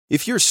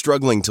If you're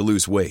struggling to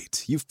lose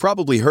weight, you've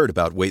probably heard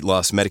about weight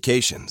loss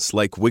medications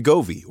like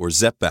Wegovy or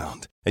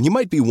Zepbound, and you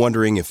might be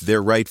wondering if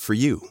they're right for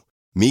you.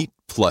 Meet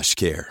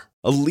PlushCare,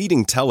 a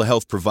leading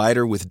telehealth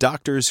provider with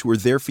doctors who are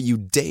there for you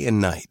day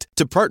and night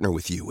to partner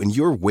with you in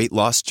your weight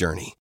loss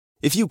journey.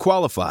 If you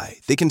qualify,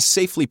 they can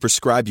safely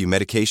prescribe you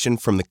medication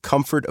from the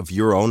comfort of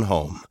your own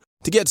home.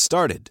 To get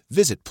started,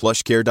 visit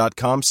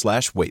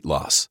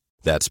plushcare.com/weightloss.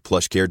 That's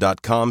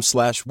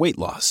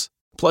plushcare.com/weightloss.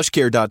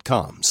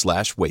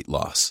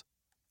 plushcare.com/weightloss.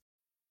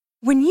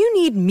 When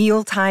you need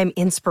mealtime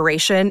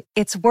inspiration,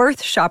 it's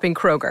worth shopping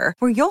Kroger,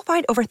 where you'll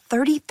find over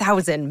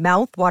 30,000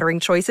 mouth-watering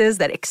choices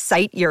that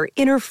excite your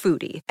inner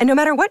foodie. And no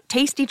matter what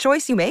tasty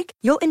choice you make,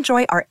 you'll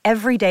enjoy our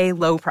everyday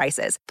low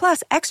prices,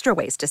 plus extra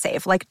ways to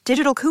save, like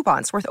digital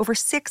coupons worth over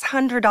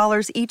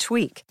 $600 each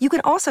week. You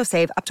can also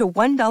save up to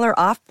 $1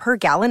 off per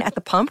gallon at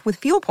the pump with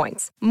fuel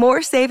points.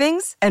 More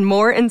savings and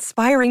more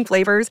inspiring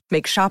flavors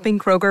make shopping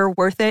Kroger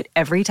worth it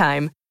every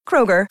time.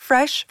 Kroger,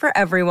 fresh for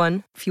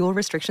everyone. Fuel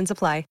restrictions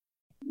apply.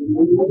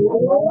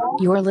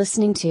 You're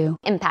listening to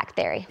Impact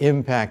Theory.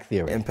 Impact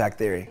Theory. Impact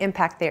Theory.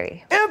 Impact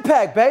Theory.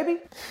 Impact, baby!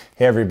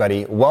 Hey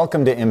everybody,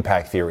 welcome to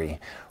Impact Theory.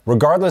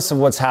 Regardless of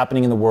what's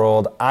happening in the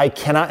world, I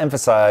cannot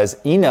emphasize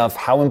enough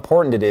how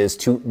important it is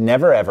to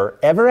never,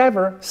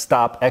 ever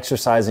stop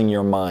exercising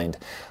your mind.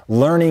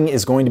 Learning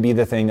is going to be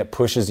the thing that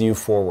pushes you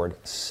forward.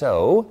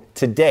 So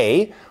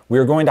today,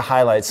 we're going to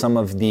highlight some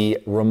of the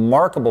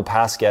remarkable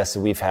past guests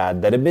that we've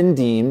had that have been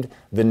deemed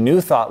the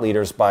new thought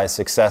leaders by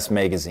Success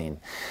Magazine.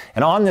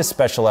 And on this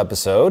special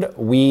episode,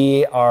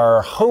 we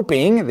are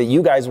hoping that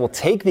you guys will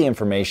take the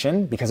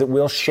information because it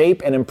will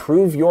shape and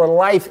improve your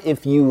life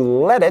if you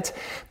let it,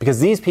 because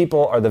these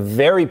people are the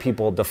very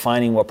people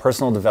defining what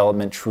personal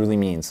development truly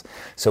means.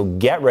 So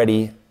get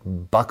ready,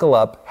 buckle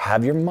up,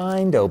 have your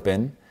mind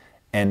open,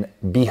 and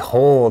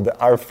behold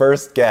our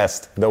first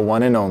guest, the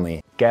one and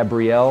only,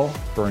 Gabrielle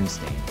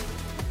Bernstein.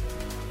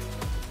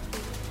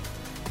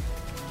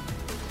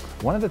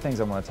 One of the things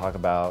I want to talk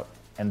about,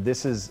 and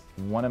this is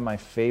one of my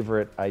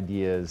favorite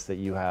ideas that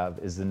you have,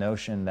 is the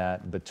notion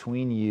that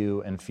between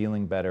you and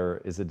feeling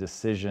better is a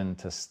decision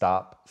to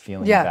stop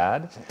feeling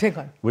bad. Big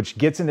one. Which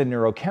gets into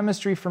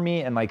neurochemistry for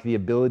me and like the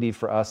ability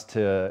for us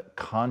to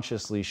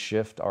consciously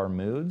shift our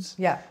moods.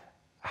 Yeah.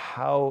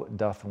 How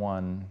doth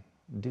one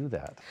do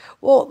that?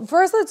 Well,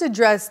 first let's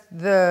address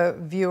the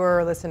viewer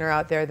or listener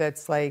out there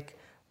that's like,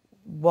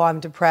 well,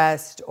 I'm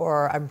depressed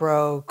or I'm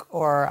broke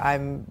or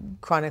I'm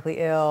chronically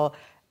ill.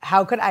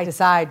 How could I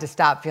decide to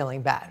stop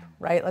feeling bad,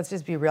 right? Let's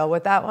just be real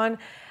with that one.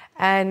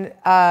 And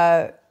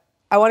I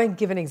want to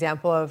give an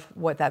example of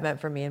what that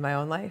meant for me in my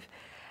own life.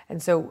 And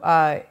so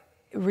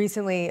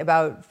recently,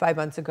 about 5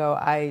 months ago,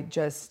 I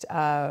just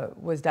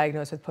was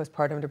diagnosed with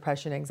postpartum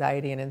depression,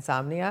 anxiety, and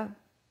insomnia.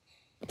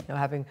 You know,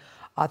 having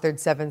authored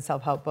 7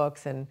 self-help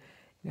books and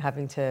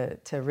having to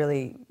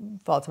really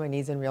fall to my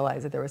knees and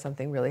realize that there was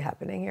something really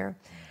happening here.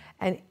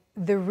 And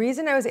the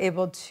reason I was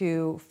able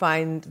to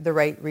find the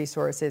right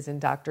resources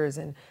and doctors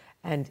and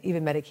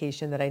even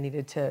medication that I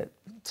needed to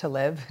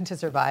live, to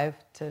survive,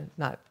 to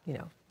not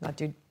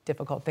do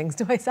difficult things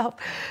to myself,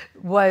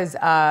 was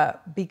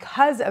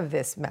because of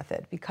this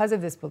method, because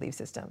of this belief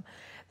system.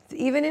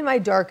 Even in my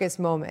darkest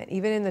moment,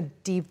 even in the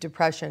deep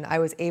depression, I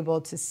was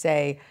able to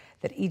say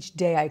that each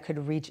day I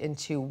could reach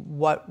into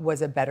what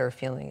was a better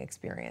feeling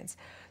experience.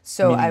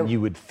 So you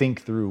would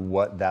think through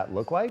what that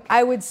looked like?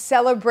 I would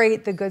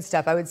celebrate the good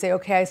stuff. I would say,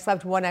 okay, I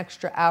slept 1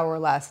 extra hour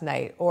last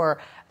night, or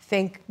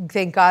thank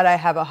God I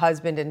have a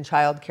husband in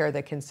childcare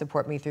that can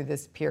support me through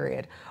this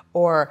period.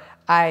 Or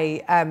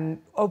I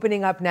am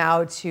opening up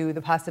now to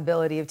the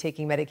possibility of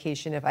taking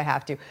medication if I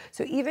have to.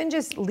 So even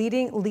just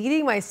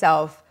leading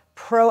myself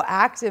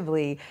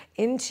proactively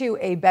into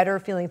a better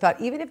feeling thought,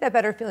 even if that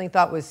better feeling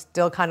thought was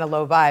still kind of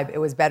low vibe, it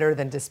was better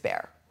than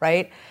despair,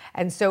 right?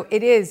 And so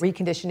it is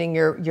reconditioning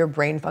your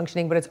brain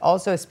functioning, but it's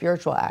also a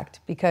spiritual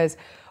act, because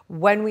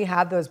when we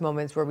have those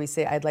moments where we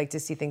say, I'd like to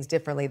see things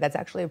differently, that's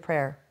actually a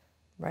prayer,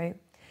 right?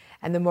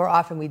 And the more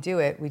often we do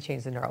it, we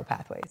change the neural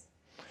pathways.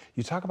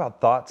 You talk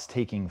about thoughts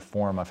taking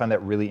form. I find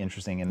that really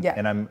interesting,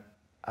 and I'm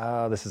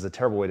this is a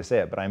terrible way to say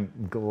it, but I'm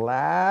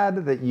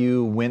glad that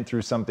you went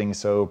through something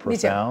so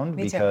profound.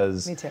 Me too.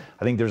 Because Me too.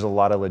 I think there's a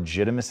lot of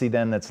legitimacy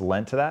then that's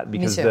lent to that.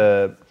 Because Me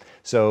too.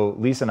 So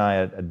Lisa and I,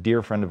 a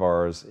dear friend of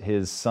ours,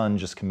 his son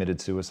just committed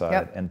suicide,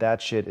 Yep. and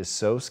that shit is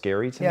so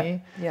scary to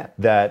me Yep.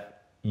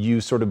 that you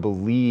sort of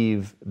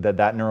believe that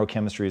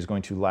neurochemistry is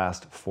going to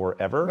last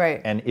forever. Right.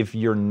 And if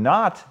you're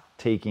not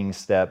taking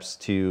steps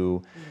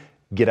to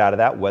get out of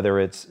that, whether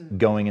it's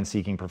going and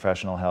seeking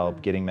professional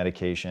help, getting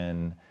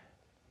medication,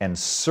 and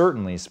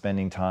certainly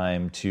spending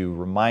time to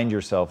remind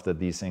yourself that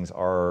these things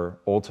are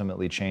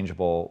ultimately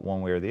changeable one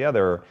way or the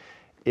other,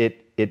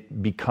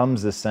 it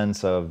becomes a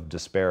sense of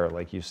despair,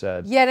 like you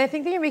said. Yeah, and I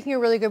think that you're making a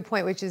really good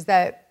point, which is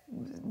that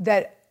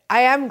I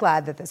am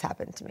glad that this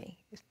happened to me,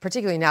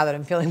 particularly now that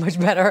I'm feeling much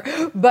better.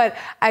 But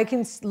I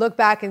can look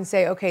back and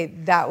say, okay,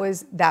 that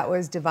was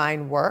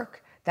divine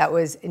work that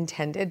was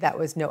intended, that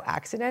was no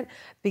accident.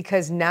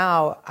 Because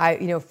now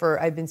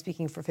I've been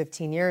speaking for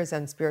 15 years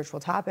on spiritual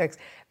topics,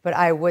 but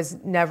I was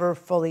never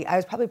fully, I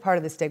was probably part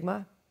of the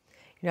stigma.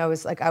 I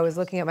was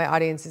looking at my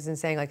audiences and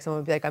saying, like, someone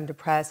would be like, I'm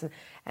depressed.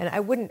 And I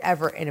wouldn't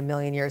ever in a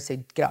million years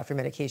say, get off your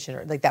medication,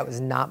 or like, that was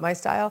not my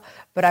style.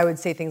 But I would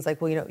say things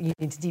like, well, you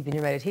need to deepen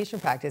your meditation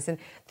practice. And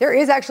there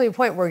is actually a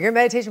point where your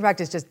meditation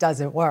practice just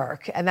doesn't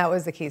work. And that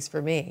was the case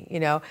for me.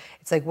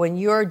 It's like when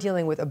you're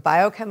dealing with a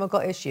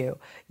biochemical issue,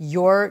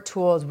 your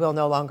tools will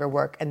no longer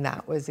work. And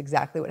that was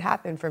exactly what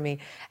happened for me.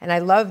 And I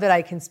love that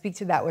I can speak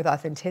to that with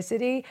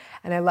authenticity.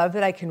 And I love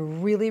that I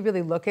can really,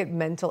 really look at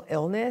mental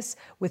illness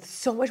with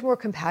so much more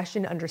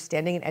compassion,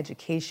 understanding, and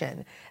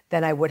education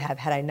than I would have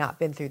had I not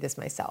been through this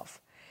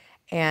myself.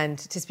 And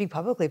to speak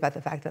publicly about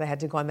the fact that I had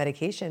to go on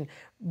medication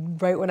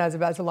right when I was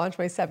about to launch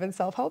my 7th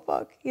self-help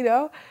book,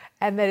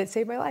 and that it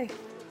saved my life.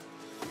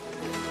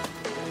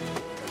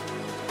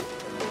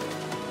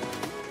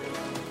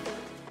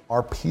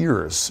 Our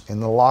peers in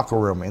the locker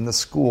room, in the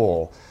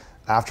school,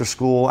 after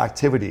school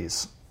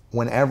activities,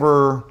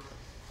 whenever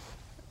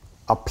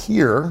a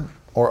peer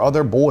or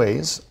other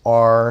boys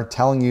are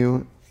telling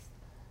you,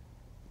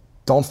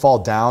 don't fall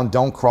down,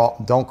 don't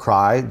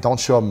cry, don't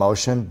show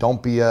emotion,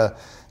 don't be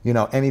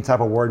any type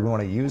of word we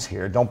want to use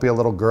here. Don't be a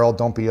little girl,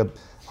 don't be a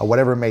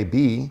whatever it may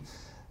be.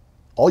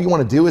 All you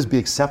want to do is be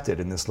accepted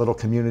in this little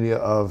community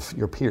of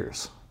your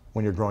peers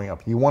when you're growing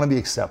up. You want to be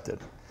accepted.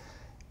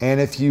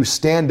 And if you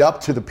stand up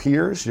to the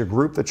peers, your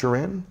group that you're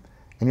in,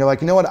 and you're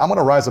like, you know what, I'm going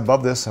to rise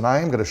above this, and I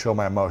am going to show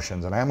my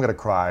emotions, and I am going to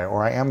cry,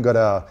 or I am going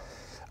to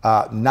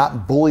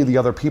not bully the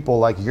other people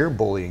like you're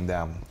bullying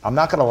them. I'm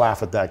not going to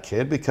laugh at that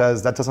kid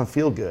because that doesn't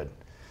feel good.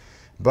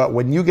 But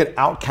when you get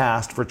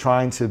outcast for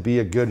trying to be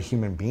a good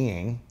human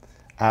being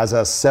as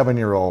a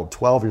 7-year-old,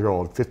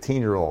 12-year-old,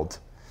 15-year-old,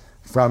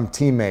 from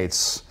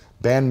teammates,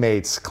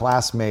 bandmates,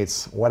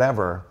 classmates,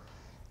 whatever,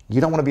 you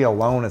don't want to be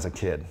alone as a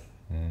kid.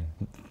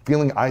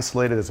 Feeling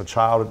isolated as a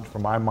child,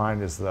 from my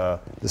mind, is the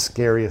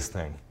scariest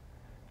thing,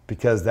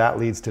 because that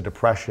leads to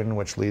depression,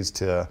 which leads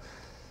to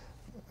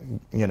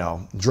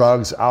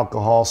drugs,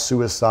 alcohol,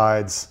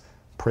 suicides,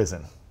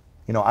 prison.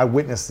 I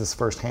witnessed this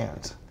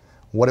firsthand,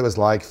 what it was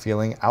like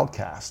feeling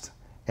outcast,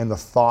 and the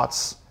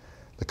thoughts,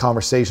 the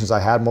conversations I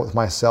had with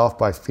myself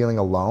by feeling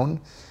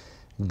alone,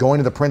 going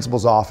to the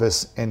principal's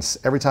office, and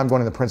every time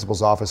going to the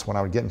principal's office when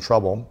I would get in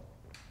trouble,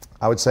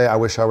 I would say, I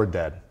wish I were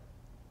dead.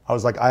 I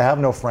was like, I have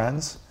no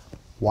friends.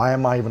 Why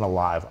am I even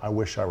alive? I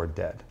wish I were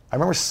dead. I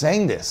remember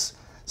saying this,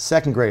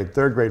 2nd grade,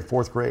 3rd grade,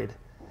 4th grade.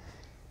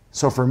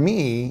 So for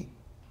me,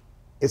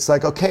 it's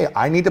like, okay,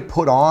 I need to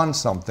put on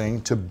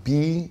something to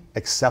be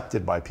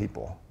accepted by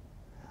people.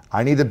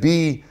 I need to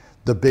be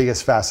the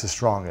biggest, fastest,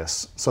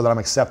 strongest so that I'm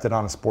accepted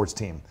on a sports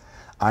team.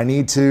 I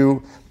need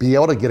to be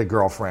able to get a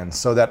girlfriend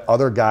so that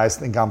other guys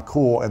think I'm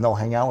cool and they'll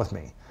hang out with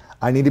me.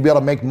 I need to be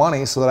able to make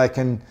money so that I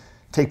can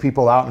take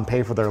people out and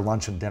pay for their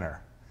lunch and dinner.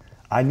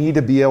 I need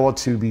to be able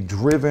to be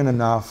driven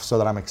enough so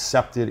that I'm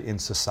accepted in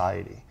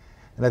society.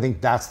 And I think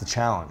that's the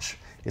challenge.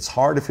 It's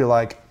hard to feel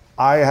like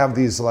I have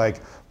these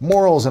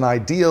morals and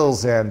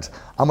ideals, and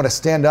I'm gonna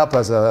stand up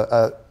as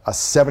a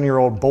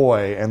 7-year-old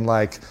boy and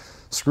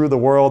screw the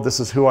world. This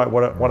is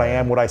what I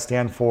am, what I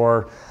stand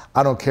for.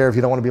 I don't care if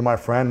you don't want to be my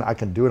friend. I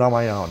can do it on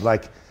my own.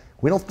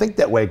 We don't think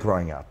that way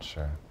growing up.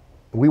 Sure.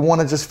 We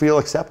want to just feel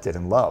accepted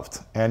and loved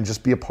and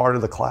just be a part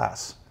of the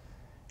class.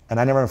 And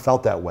I never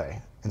felt that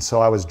way. And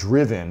so I was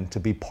driven to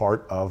be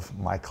part of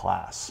my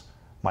class,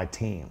 my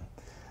team.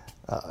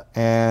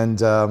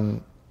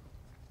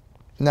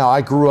 Now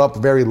I grew up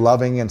very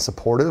loving and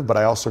supportive, but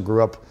I also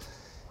grew up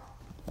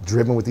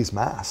driven with these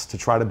masks to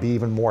try to be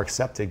even more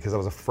accepted because I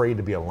was afraid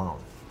to be alone.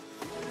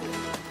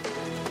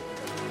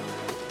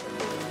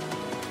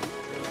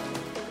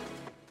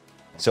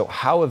 So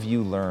how have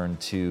you learned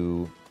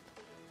to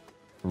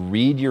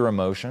read your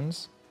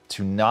emotions,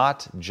 to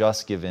not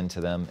just give in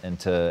to them, and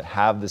to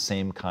have the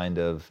same kind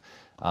of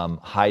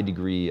high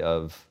degree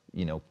of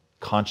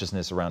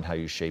consciousness around how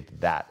you shape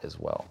that as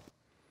well?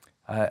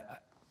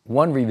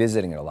 One,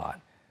 revisiting it a lot.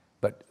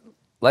 But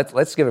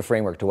let's give a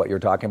framework to what you're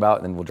talking about,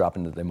 and then we'll drop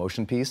into the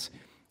emotion piece.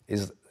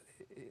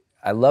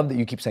 I love that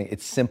you keep saying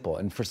it's simple.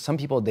 And for some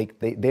people, they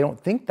don't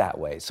think that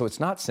way. So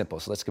it's not simple.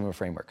 So let's give them a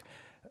framework.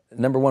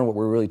 Number one, what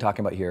we're really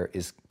talking about here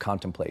is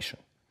contemplation.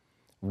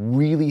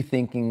 Really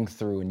thinking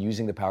through and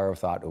using the power of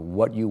thought of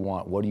what you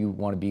want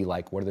to be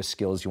like, what are the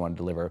skills you want to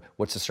deliver,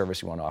 what's the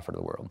service you want to offer to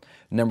the world.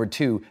 Number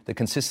two, the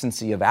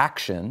consistency of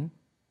action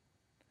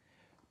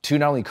to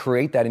not only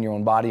create that in your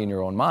own body and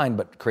your own mind,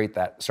 but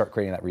start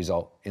creating that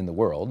result in the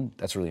world.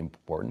 That's really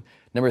important.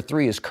 Number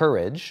three is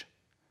courage,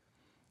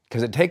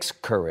 because it takes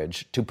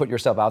courage to put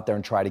yourself out there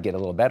and try to get a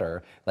little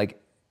better.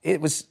 It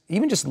was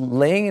even just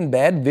laying in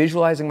bed,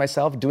 visualizing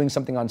myself doing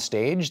something on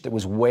stage that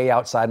was way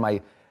outside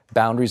my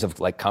boundaries of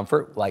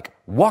comfort,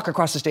 walk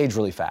across the stage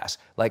really fast,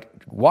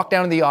 walk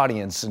down to the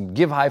audience and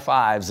give high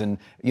fives and,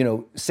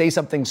 say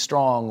something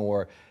strong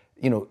or,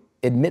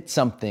 admit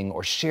something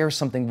or share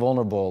something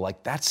vulnerable.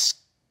 That's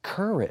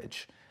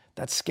courage.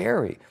 That's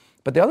scary.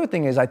 But the other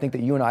thing is, I think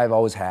that you and I have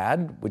always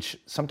had, which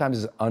sometimes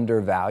is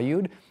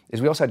undervalued,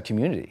 is we also had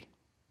community.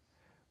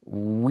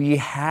 We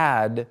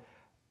had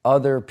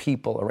other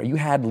people. You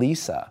had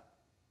Lisa,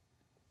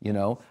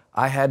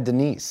 I had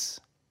Denise.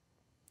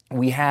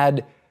 We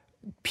had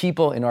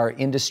people in our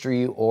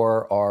industry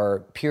or our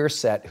peer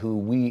set who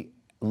we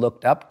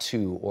looked up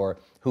to or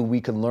who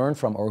we could learn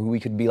from or who we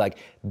could be like,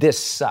 this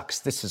sucks,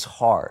 this is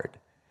hard.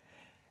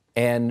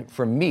 And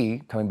for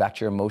me, coming back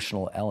to your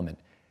emotional element,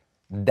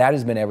 that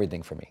has been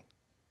everything for me,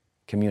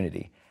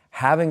 community.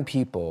 Having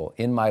people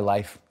in my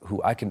life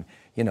who I can,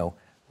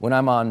 when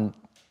I'm on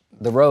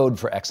the road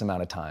for X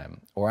amount of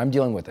time, or I'm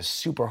dealing with a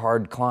super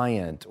hard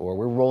client, or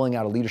we're rolling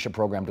out a leadership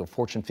program to a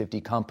Fortune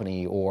 50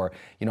 company, or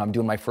I'm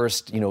doing my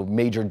first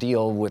major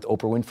deal with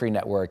Oprah Winfrey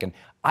Network, and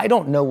I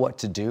don't know what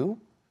to do.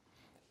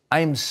 I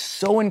am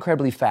so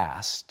incredibly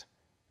fast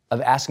of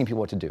asking people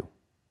what to do.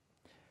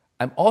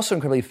 I'm also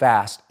incredibly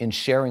fast in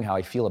sharing how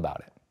I feel about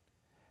it.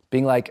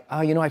 Being like,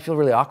 I feel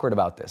really awkward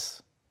about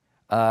this.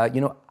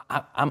 I'm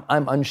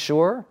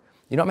unsure.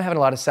 I'm having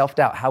a lot of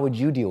self-doubt. How would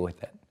you deal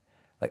with it?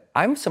 Like,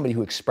 I'm somebody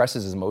who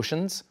expresses his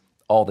emotions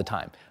all the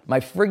time. My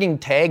frigging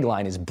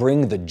tagline is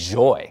bring the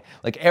joy.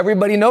 Like,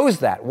 everybody knows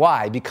that.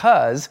 Why?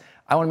 Because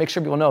I want to make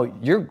sure people know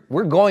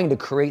we're going to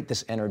create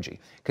this energy.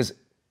 Because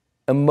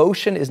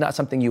emotion is not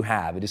something you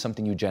have, it is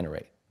something you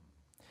generate.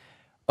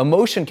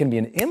 Emotion can be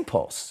an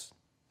impulse,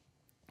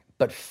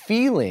 but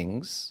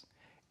feelings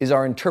is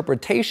our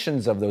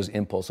interpretations of those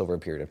impulses over a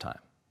period of time.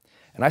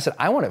 And I said,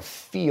 I want to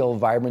feel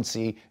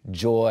vibrancy,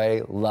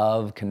 joy,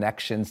 love,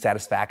 connection,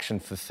 satisfaction,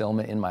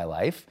 fulfillment in my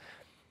life.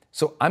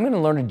 So I'm going to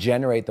learn to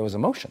generate those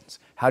emotions.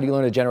 How do you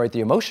learn to generate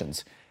the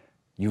emotions?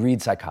 You read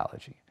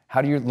psychology.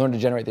 How do you learn to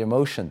generate the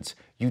emotions?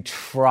 You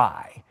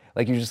try.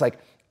 Like, you're just like,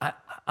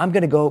 I'm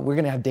going to go, we're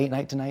going to have date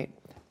night tonight.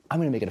 I'm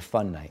going to make it a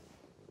fun night.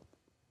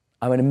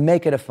 I'm going to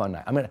make it a fun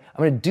night. I'm going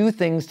to do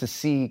things to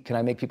see, can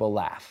I make people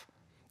laugh?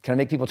 Can I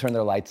make people turn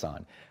their lights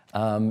on?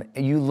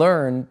 You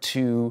learn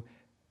to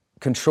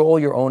control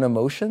your own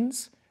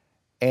emotions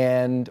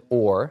and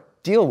or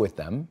deal with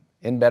them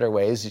in better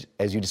ways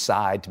as you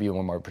decide to be a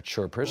more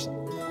mature person.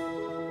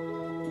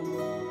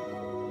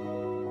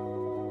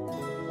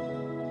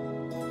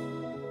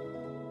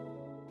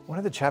 One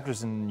of the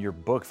chapters in your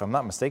book, if I'm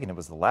not mistaken, it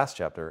was the last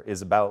chapter,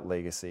 is about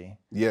legacy.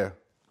 Yeah.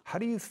 How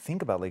do you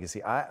think about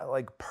legacy?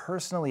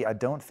 Personally, I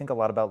don't think a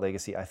lot about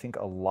legacy. I think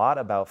a lot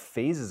about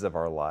phases of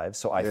our lives.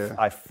 So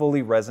I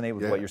fully resonate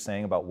with what you're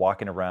saying about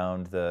walking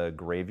around the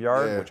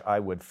graveyard, which I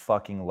would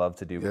fucking love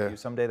to do with you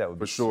someday. That would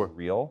be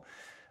surreal.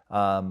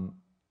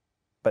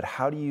 But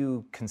how do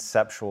you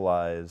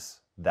conceptualize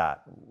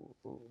that?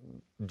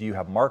 Do you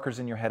have markers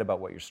in your head about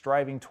what you're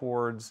striving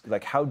towards?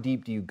 Like, how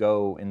deep do you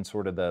go in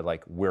sort of the,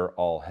 like, we're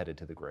all headed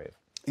to the grave?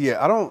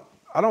 Yeah,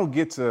 I don't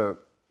get to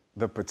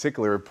the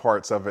particular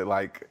parts of it,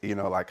 like,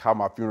 like how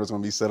my funeral's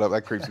gonna be set up.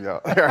 That creeps me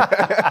out.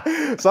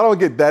 So I don't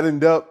get that in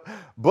depth,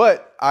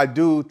 but I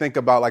do think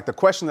about, like, the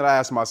question that I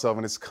ask myself,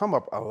 and it's come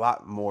up a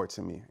lot more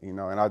to me,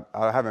 and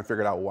I haven't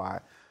figured out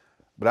why,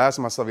 but I ask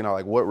myself,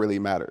 like, what really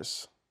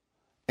matters?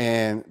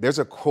 And there's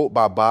a quote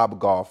by Bob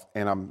Goff,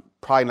 and I'm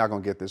probably not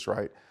gonna get this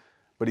right,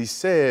 but he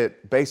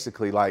said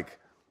basically, like,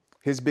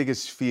 his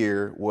biggest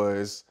fear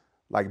was,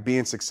 like,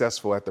 being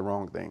successful at the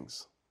wrong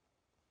things.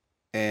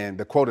 And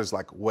the quote is,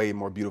 like, way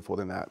more beautiful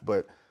than that,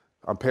 but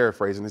I'm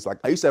paraphrasing. It's like,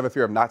 I used to have a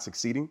fear of not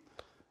succeeding,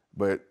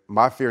 but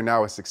my fear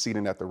now is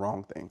succeeding at the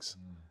wrong things.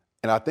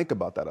 And I think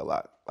about that a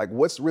lot. Like,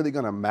 what's really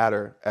gonna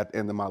matter at the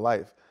end of my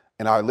life?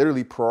 And I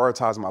literally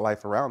prioritize my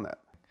life around that.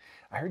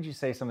 I heard you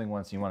say something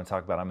once you want to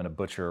talk about, I'm going to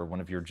butcher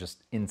one of your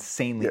just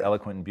insanely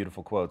eloquent and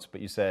beautiful quotes, but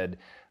you said,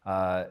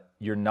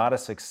 you're not a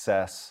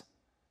success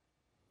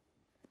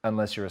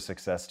unless you're a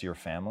success to your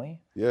family.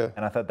 Yeah.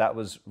 And I thought that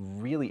was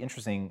really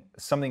interesting.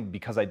 Something,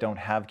 because I don't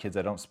have kids,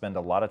 I don't spend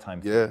a lot of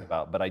time thinking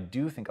about, but I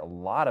do think a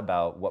lot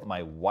about what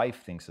my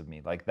wife thinks of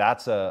me. Like,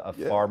 that's a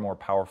far more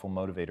powerful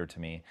motivator to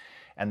me.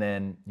 And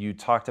then you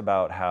talked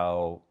about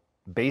how,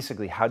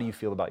 basically, how do you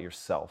feel about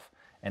yourself?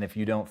 And if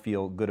you don't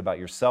feel good about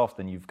yourself,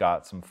 then you've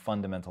got some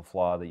fundamental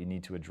flaw that you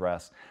need to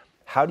address.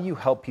 How do you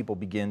help people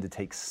begin to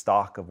take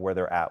stock of where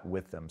they're at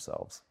with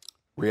themselves?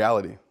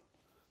 Reality.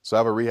 So I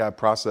have a rehab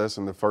process,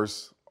 and the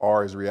first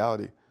R is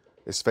reality.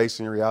 It's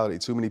facing reality.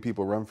 Too many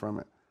people run from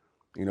it.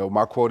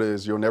 My quote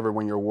is, you'll never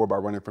win your war by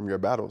running from your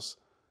battles.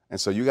 And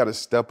so you got to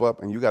step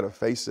up and you got to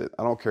face it.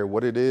 I don't care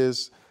what it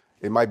is.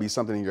 It might be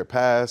something in your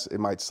past.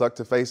 It might suck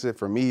to face it.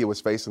 For me, it was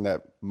facing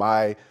that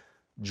my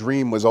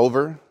dream was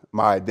over,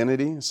 my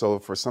identity. So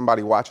for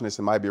somebody watching this,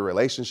 it might be a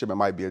relationship, it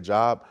might be a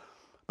job,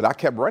 but I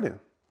kept running.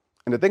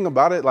 And the thing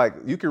about it, like,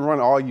 you can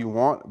run all you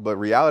want, but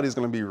reality is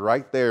going to be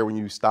right there when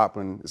you stop,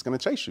 and it's going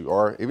to chase you.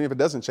 Or even if it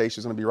doesn't chase you,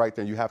 it's going to be right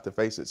there and you have to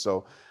face it.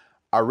 So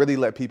I really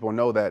let people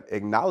know that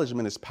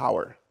acknowledgement is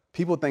power.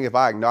 People think if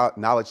I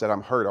acknowledge that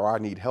I'm hurt or I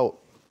need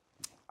help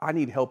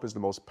is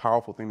the most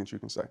powerful thing that you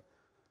can say.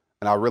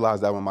 And I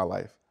realized that in my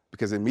life,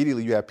 because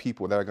immediately you have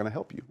people that are going to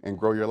help you and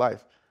grow your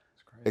life.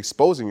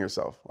 Exposing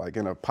yourself, like,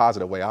 in a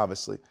positive way,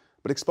 obviously,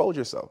 but expose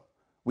yourself.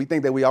 We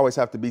think that we always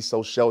have to be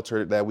so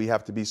sheltered, that we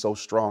have to be so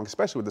strong,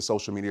 especially with the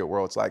social media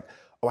world. It's like,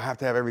 oh, I have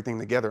to have everything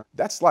together.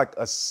 That's like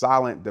a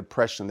silent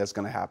depression that's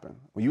gonna happen.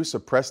 When you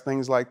suppress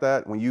things like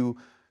that, when you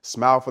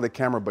smile for the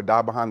camera but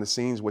die behind the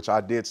scenes, which I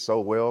did so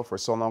well for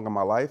so long in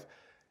my life,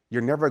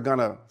 you're never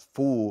gonna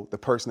fool the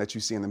person that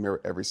you see in the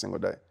mirror every single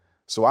day.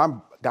 So I've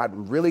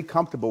gotten really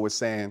comfortable with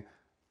saying,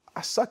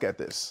 I suck at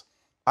this.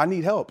 I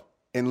need help.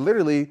 And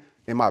literally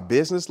in my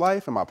business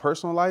life, in my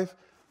personal life,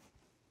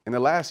 in the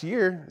last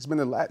year, it's been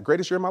the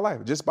greatest year of my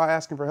life, just by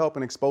asking for help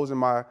and exposing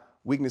my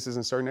weaknesses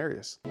in certain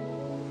areas.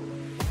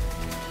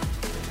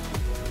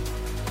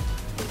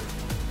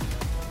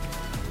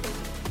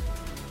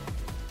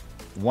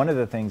 One of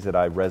the things that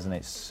I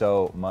resonate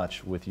so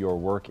much with your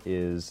work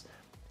is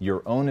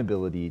your own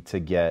ability to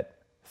get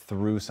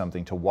through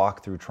something, to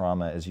walk through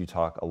trauma, as you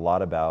talk a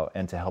lot about,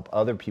 and to help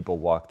other people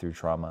walk through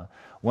trauma.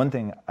 One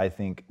thing I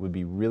think would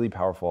be really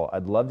powerful,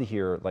 I'd love to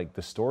hear, like,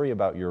 the story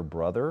about your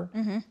brother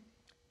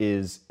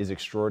is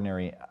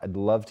extraordinary. I'd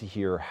love to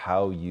hear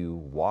how you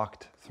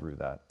walked through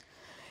that.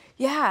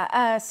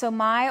 Yeah, so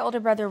my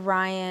older brother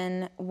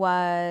Ryan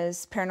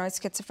was paranoid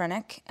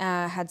schizophrenic,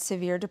 had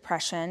severe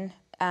depression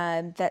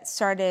that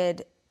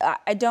started,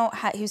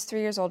 he was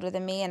 3 years older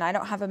than me, and I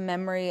don't have a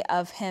memory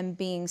of him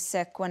being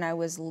sick when I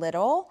was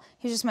little.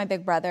 He was just my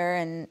big brother,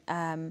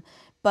 and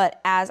but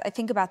as I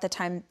think about the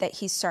time that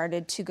he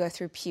started to go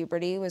through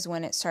puberty was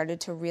when it started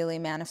to really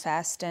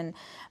manifest, and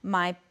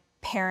my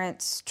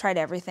parents tried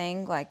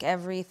everything, like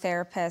every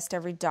therapist,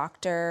 every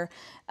doctor,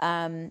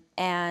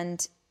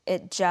 and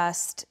it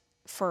just,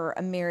 for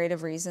a myriad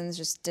of reasons,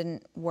 just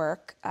didn't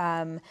work.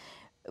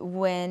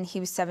 When he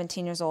was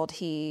 17 years old,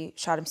 he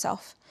shot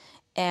himself.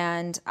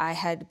 And I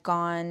had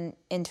gone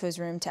into his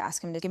room to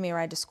ask him to give me a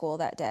ride to school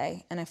that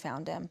day, and I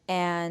found him.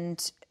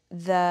 And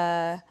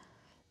that,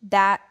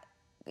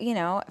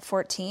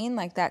 14,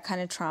 like that kind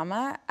of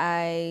trauma,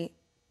 I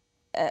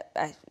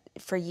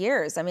for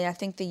years, I mean, I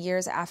think the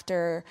years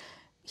after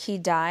he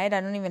died,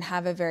 I don't even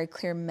have a very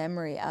clear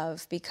memory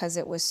of, because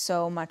it was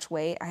so much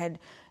weight. I had,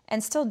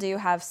 and still do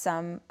have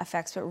some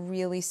effects, but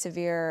really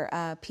severe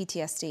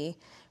PTSD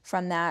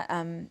from that.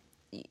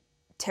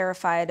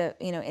 Terrified of,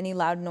 any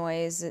loud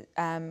noise,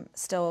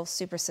 still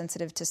super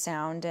sensitive to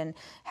sound, and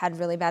had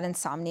really bad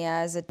insomnia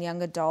as a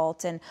young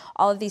adult. And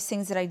all of these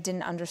things that I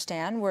didn't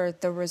understand were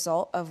the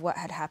result of what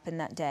had happened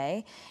that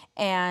day.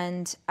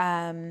 And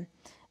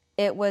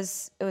it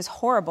was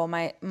horrible.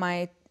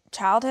 My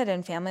childhood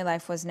and family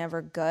life was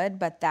never good,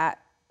 but that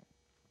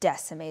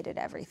decimated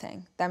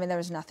everything. I mean, there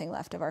was nothing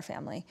left of our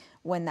family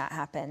when that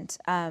happened.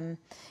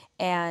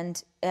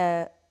 And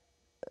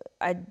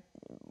I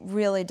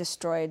really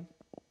destroyed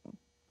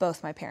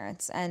both my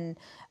parents, and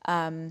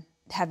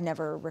have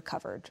never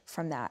recovered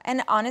from that.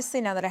 And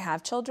honestly, now that I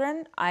have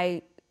children,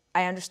 I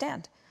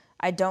understand.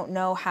 I don't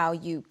know how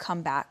you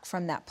come back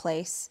from that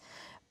place.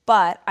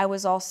 But I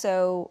was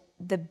also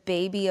the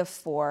baby of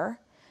 4,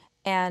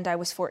 and I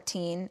was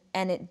 14,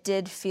 and it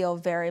did feel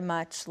very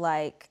much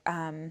like,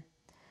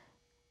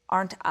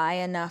 aren't I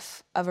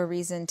enough of a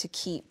reason to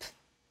keep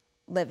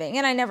living?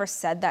 And I never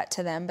said that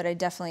to them, but I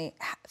definitely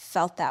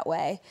felt that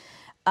way.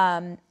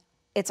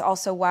 It's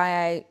also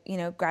why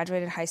I,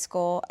 graduated high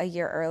school a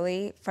year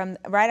early. From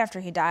right after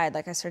he died,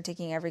 like I started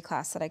taking every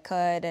class that I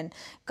could and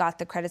got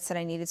the credits that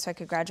I needed so I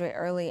could graduate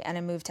early. And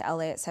I moved to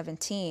LA at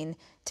 17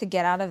 to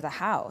get out of the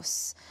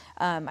house.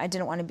 I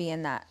didn't want to be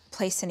in that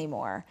place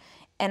anymore.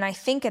 And I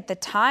think at the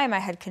time I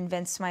had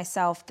convinced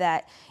myself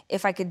that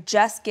if I could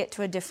just get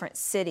to a different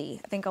city,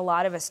 I think a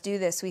lot of us do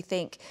this, we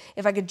think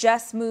if I could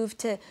just move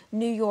to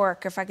New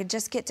York, or if I could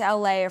just get to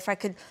LA, or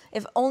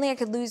if only I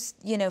could lose,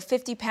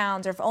 50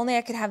 pounds, or if only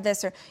I could have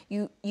this, or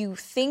you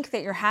think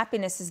that your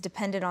happiness is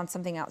dependent on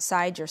something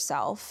outside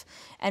yourself.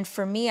 And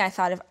for me, I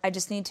thought, if I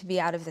just need to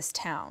be out of this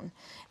town.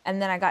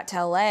 And then I got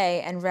to LA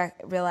and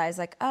realized,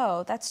 like,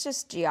 oh, that's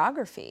just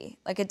geography.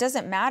 Like, it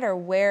doesn't matter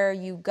where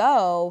you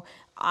go,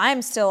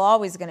 I'm still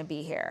always going to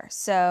be here.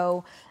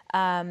 So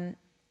I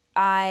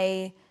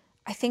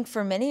think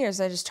for many years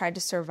I just tried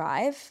to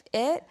survive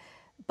it.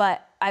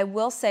 But I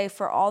will say,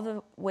 for all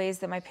the ways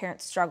that my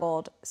parents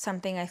struggled,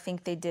 something I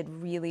think they did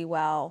really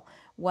well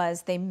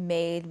was they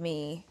made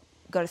me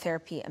go to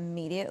therapy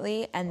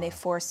immediately, and they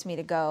forced me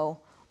to go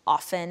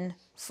often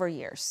for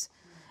years.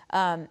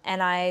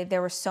 And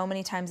there were so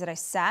many times that I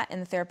sat in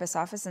the therapist's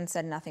office and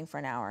said nothing for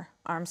an hour,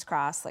 arms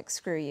crossed, like,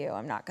 screw you,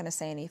 I'm not going to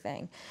say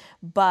anything.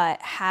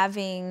 But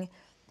having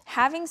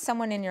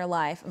someone in your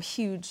life, I'm a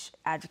huge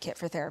advocate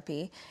for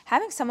therapy,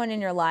 having someone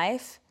in your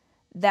life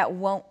that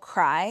won't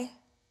cry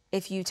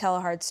if you tell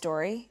a hard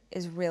story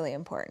is really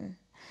important.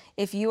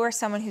 If you are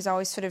someone who's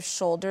always sort of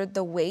shouldered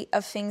the weight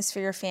of things for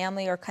your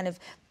family, or kind of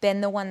been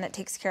the one that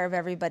takes care of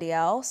everybody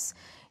else,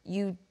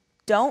 you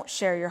don't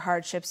share your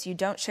hardships, you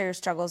don't share your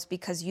struggles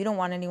because you don't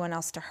want anyone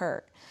else to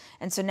hurt.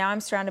 And so now I'm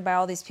surrounded by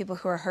all these people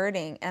who are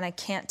hurting, and I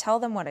can't tell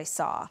them what I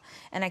saw,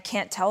 and I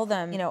can't tell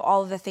them,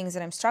 all of the things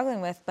that I'm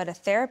struggling with. But a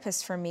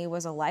therapist for me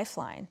was a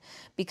lifeline,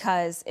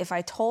 because if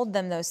I told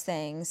them those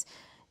things,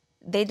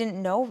 they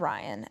didn't know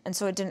Ryan, and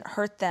so it didn't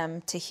hurt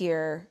them to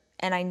hear,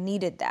 and I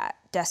needed that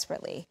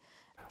desperately.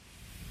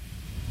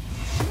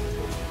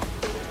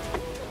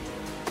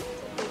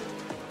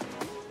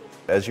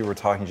 As you were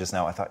talking just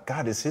now, I thought,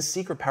 God, is his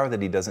secret power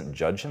that he doesn't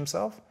judge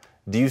himself?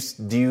 Do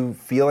you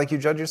feel like you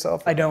judge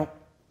yourself? I don't.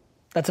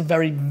 That's a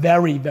very,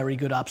 very, very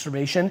good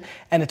observation,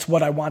 and it's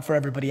what I want for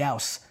everybody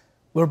else.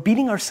 We're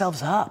beating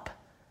ourselves up.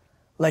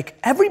 Like,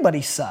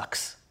 everybody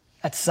sucks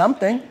at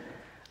something,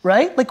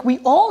 right? Like, we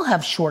all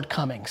have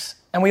shortcomings,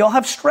 and we all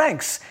have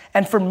strengths.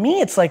 And for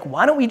me, it's like,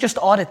 why don't we just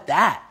audit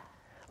that?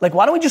 Like,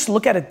 why don't we just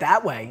look at it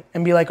that way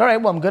and be like, all right,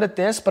 well, I'm good at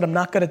this, but I'm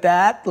not good at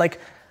that. Like,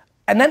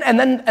 and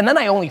then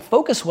I only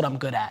focus what I'm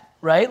good at,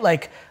 right?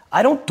 Like,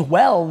 I don't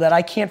dwell that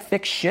I can't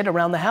fix shit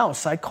around the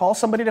house. I call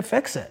somebody to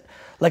fix it.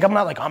 Like, I'm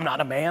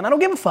not a man. I don't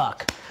give a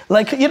fuck.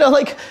 Like, I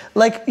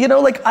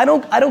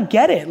don't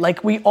get it. Like,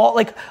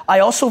 I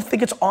also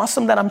think it's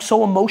awesome that I'm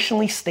so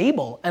emotionally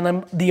stable and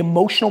I'm the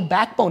emotional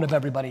backbone of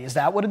everybody. Is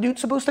that what a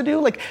dude's supposed to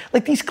do?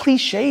 Like these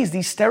cliches,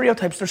 these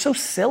stereotypes, they're so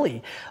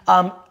silly.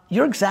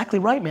 You're exactly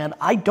right, man.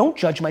 I don't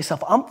judge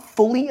myself. I'm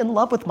fully in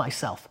love with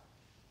myself.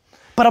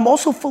 But I'm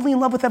also fully in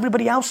love with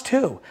everybody else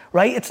too,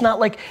 right? It's not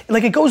like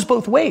it goes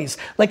both ways.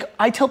 Like,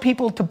 I tell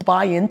people to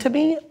buy into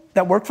me,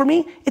 that work for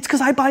me, it's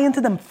because I buy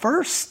into them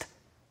first.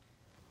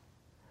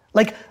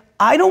 Like,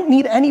 I don't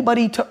need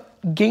anybody to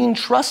gain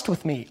trust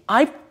with me.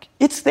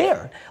 It's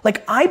there.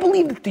 Like, I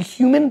believe that the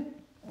human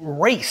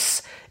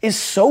race is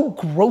so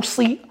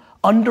grossly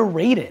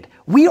underrated.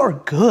 We are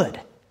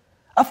good.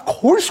 Of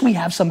course we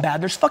have some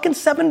bad. There's fucking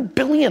 7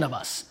 billion of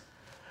us.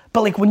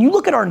 But like, when you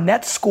look at our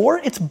net score,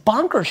 it's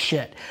bonkers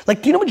shit.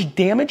 Like, do you know how much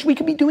damage we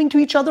could be doing to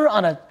each other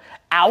on an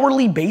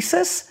hourly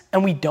basis?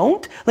 And we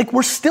don't? Like,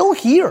 we're still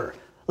here.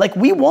 Like,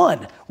 we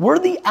won. We're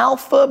the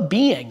alpha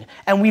being,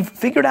 and we've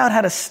figured out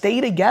how to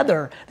stay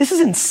together. This is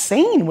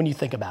insane when you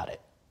think about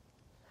it.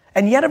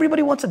 And yet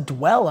everybody wants to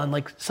dwell on,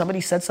 like, somebody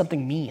said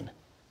something mean.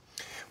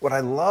 What I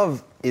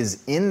love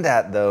is in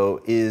that,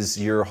 though, is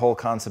your whole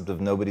concept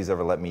of nobody's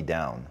ever let me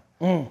down.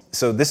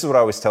 So this is what I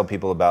always tell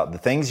people about. The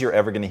things you're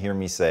ever going to hear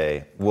me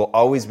say will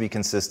always be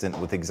consistent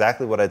with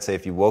exactly what I'd say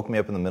if you woke me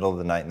up in the middle of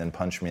the night and then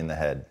punched me in the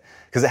head.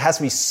 Because it has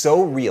to be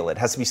so real, it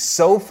has to be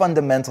so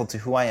fundamental to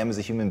who I am as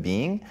a human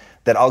being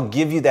that I'll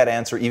give you that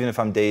answer even if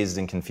I'm dazed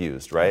and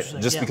confused, right?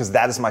 Just because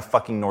that is my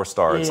fucking North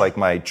Star. It's like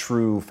my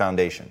true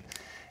foundation.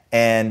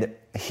 And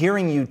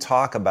hearing you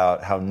talk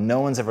about how no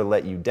one's ever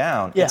let you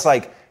down, it's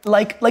like...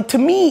 Like to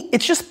me,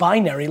 it's just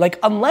binary. Like,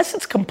 unless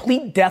it's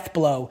complete death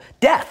blow,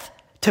 death.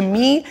 To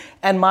me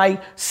and my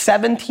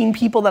 17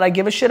 people that I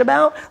give a shit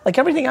about, like,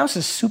 everything else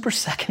is super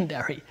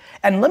secondary.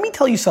 And let me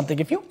tell you something,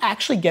 if you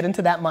actually get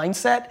into that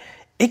mindset,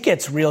 it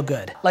gets real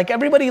good. Like,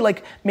 everybody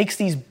makes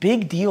these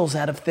big deals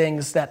out of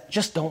things that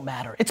just don't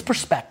matter. It's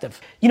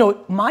perspective. You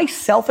know, my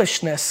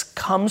selfishness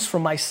comes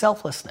from my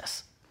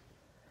selflessness.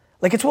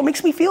 Like, it's what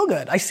makes me feel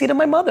good. I see it in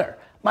my mother.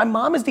 My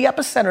mom is the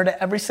epicenter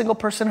to every single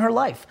person in her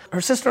life.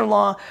 Her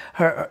sister-in-law,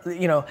 her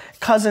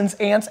cousins,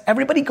 aunts,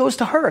 everybody goes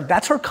to her.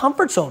 That's her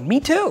comfort zone. Me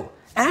too.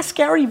 Ask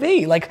Gary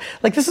Vee. Like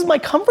this is my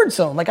comfort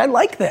zone. Like, I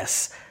like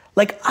this.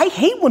 Like, I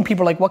hate when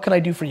people are like, what can I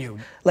do for you?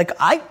 Like,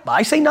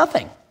 I say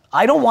nothing.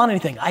 I don't want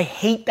anything. I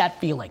hate that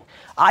feeling.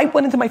 I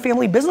went into my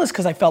family business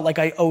because I felt like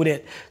I owed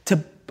it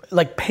to,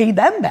 like, pay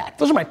them back.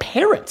 Those are my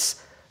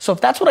parents. So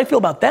if that's what I feel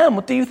about them,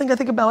 what do you think I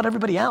think about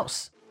everybody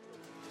else?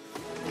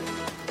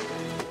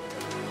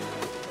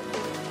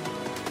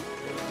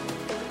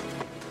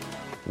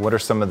 What are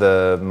some of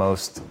the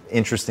most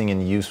interesting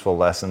and useful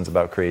lessons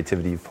about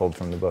creativity you've pulled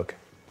from the book?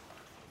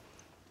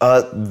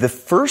 The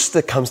first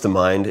that comes to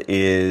mind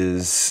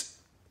is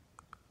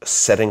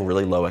setting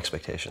really low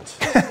expectations.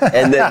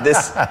 And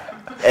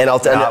I'll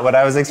tell you, not what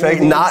I was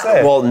expecting you to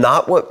say. Well,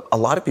 not what a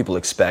lot of people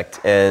expect.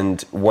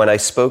 And when I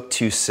spoke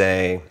to,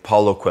 say,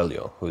 Paulo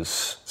Coelho,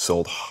 who's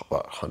sold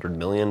 100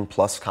 million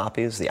plus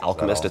copies, The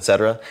Alchemist,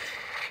 etc.,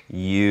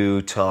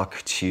 you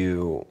talk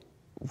to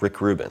Rick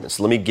Rubin.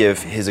 So let me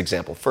give his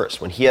example first.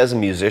 When he has a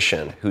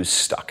musician who's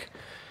stuck,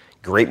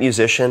 great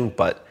musician,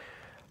 but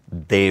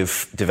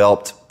they've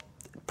developed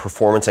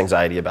performance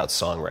anxiety about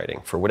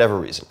songwriting for whatever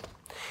reason,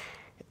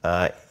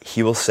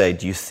 he will say,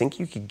 do you think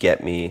you could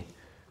get me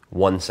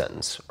one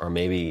sentence or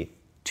maybe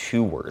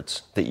 2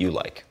 words that you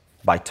like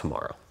by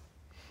tomorrow?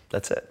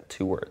 That's it,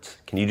 2 words.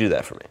 Can you do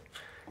that for me?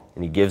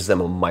 And he gives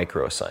them a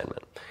micro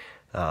assignment.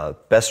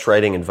 Best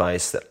writing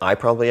advice that I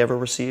probably ever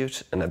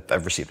received, and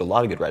I've received a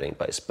lot of good writing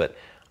advice, but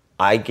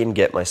I can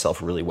get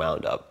myself really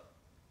wound up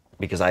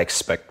because I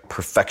expect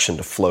perfection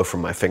to flow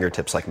from my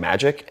fingertips like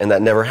magic, and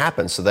that never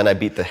happens. So then I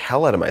beat the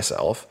hell out of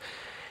myself,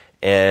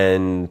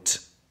 and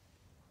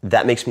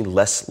that makes me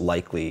less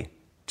likely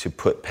to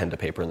put pen to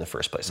paper in the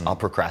first place. I'll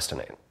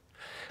procrastinate,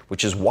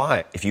 which is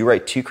why if you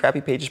write 2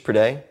 crappy pages per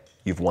day,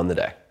 you've won the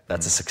day.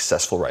 That's a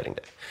successful writing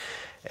day.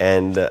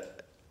 And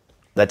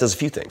that does a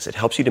few things. It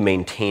helps you to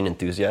maintain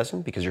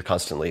enthusiasm because you're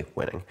constantly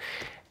winning.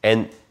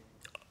 And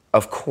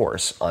of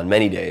course, on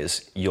many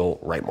days, you'll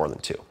write more than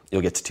 2.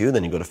 You'll get to 2,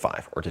 then you go to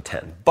 5 or to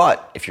 10.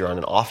 But if you're on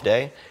an off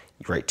day,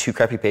 you write 2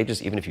 crappy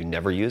pages, even if you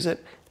never use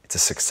it, it's a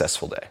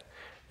successful day.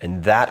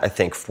 And that, I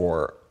think,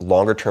 for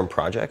longer term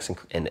projects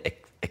and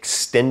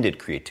extended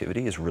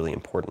creativity is really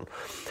important.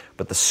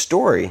 But the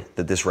story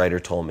that this writer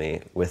told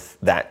me with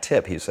that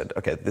tip, he said,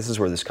 okay, this is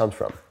where this comes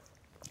from.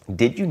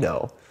 Did you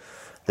know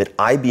that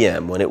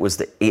IBM, when it was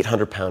the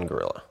 800-pound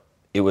gorilla,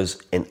 it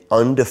was an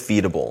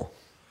undefeatable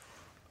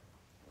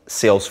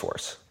sales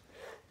force?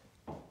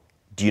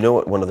 Do you know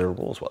what one of their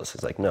rules was?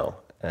 He's like, no.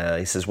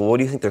 He says, well, what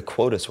do you think their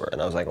quotas were? And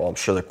I was like, well, I'm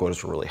sure their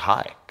quotas were really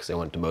high because they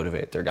wanted to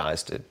motivate their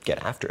guys to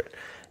get after it.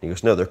 And he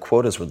goes, no, their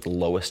quotas were the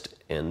lowest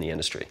in the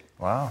industry.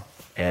 Wow.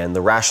 And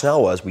the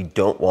rationale was we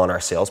don't want our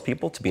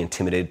salespeople to be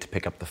intimidated to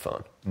pick up the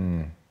phone.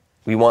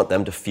 We want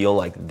them to feel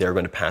like they're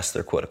going to pass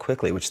their quota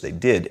quickly, which they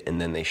did, and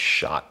then they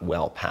shot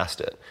well past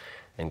it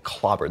and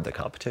clobbered the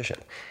competition.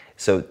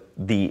 So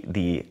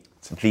the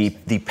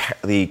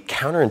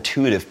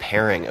counterintuitive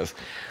pairing of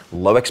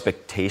low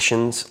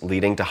expectations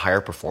leading to higher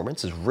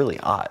performance is really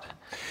odd,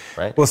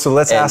 right? Well, so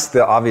let's ask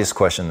the obvious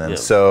question then. Yeah.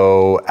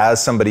 So,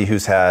 as somebody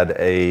who's had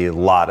a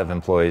lot of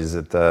employees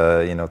at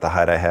the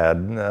height I had,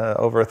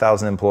 over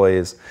 1,000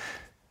 employees,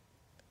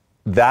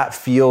 that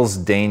feels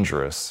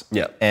dangerous.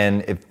 Yeah.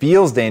 And it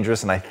feels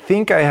dangerous, and I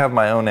think I have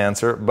my own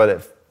answer, but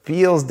it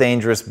feels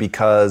dangerous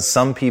because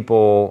some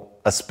people,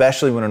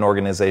 especially when an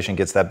organization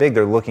gets that big,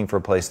 they're looking for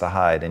a place to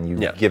hide, and you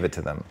give it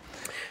to them.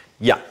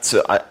 Yeah.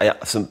 So I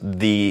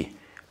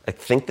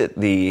think that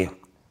the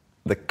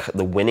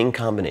winning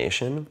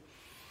combination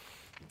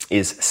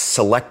is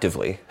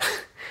selectively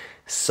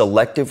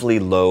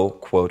low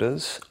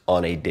quotas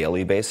on a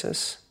daily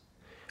basis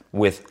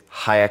with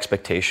high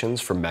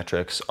expectations for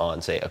metrics on,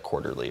 say, a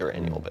quarterly or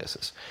annual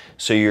basis.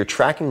 So you're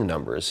tracking the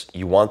numbers,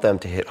 you want them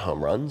to hit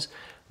home runs,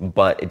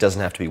 but it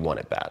doesn't have to be one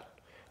at bat.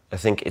 I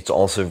think it's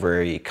also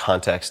very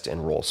context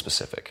and role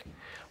specific.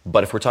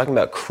 But if we're talking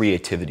about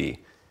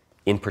creativity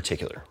in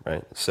particular,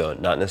 right? So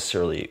not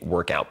necessarily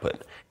work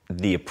output,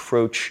 the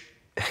approach,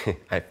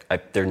 there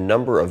are a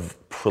number of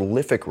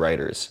prolific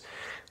writers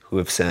who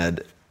have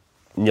said,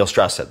 Neil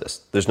Strauss said this,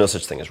 there's no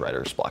such thing as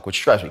writer's block,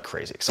 which drives me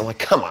crazy. Because I'm like,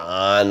 come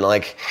on,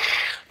 like,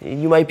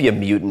 you might be a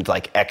mutant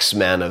like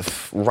X-Men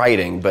of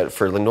writing, but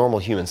for the normal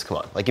humans, come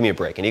on, like, give me a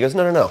break. And he goes,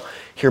 no,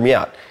 hear me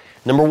out.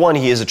 Number one,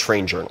 he is a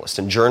trained journalist,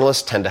 and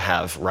journalists tend to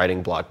have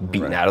writing block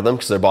beaten out of them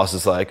because their boss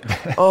is like,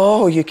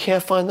 oh, you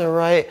can't find the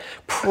right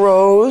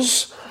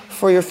prose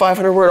for your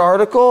 500-word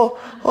article?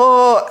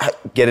 Oh,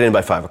 get it in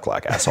by 5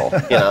 o'clock, asshole.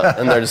 You know,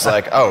 and they're just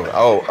like,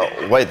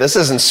 oh, wait, this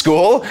isn't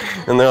school?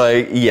 And they're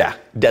like, yeah,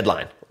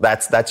 deadline.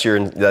 That's your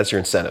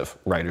incentive.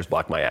 Writer's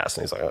block my ass.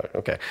 And he's like, oh,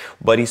 okay.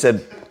 But he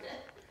said,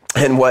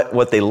 and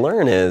what they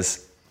learn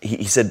is,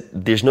 he said,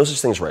 there's no such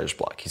thing as writer's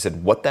block. He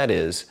said, what that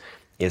is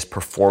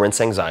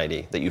performance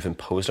anxiety that you've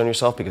imposed on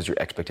yourself because your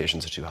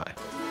expectations are too high.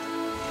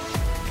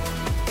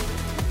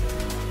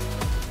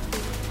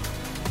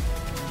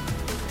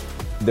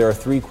 There are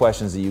 3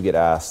 questions that you get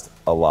asked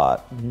a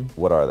lot. Mm-hmm.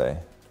 What are they?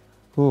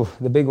 Ooh,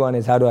 the big one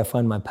is, how do I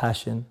find my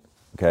passion?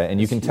 Okay,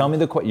 and you can tell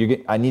me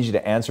I need you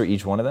to answer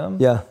each one of them.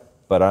 Yeah.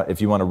 But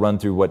if you want to run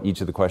through what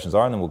each of the questions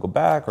are, and then we'll go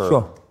back. Or...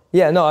 Sure.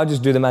 Yeah, no, I'll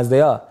just do them as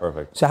they are.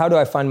 Perfect. So how do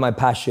I find my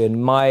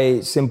passion? My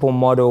simple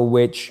model,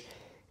 which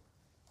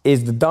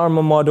is the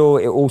Dharma model.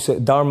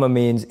 Dharma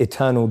means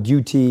eternal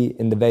duty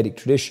in the Vedic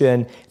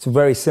tradition. It's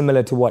very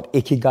similar to what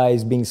Ikigai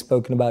is being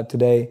spoken about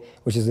today,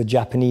 which is the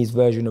Japanese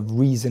version of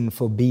reason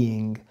for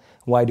being.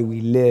 Why do we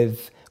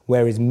live?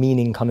 Where is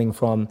meaning coming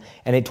from?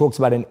 And it talks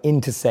about an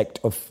intersect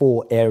of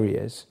 4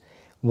 areas.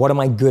 What am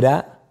I good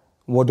at?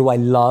 What do I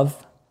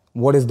love?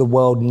 What does the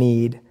world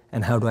need?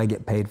 And how do I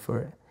get paid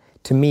for it?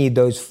 To me,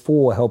 those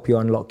 4 help you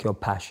unlock your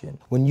passion.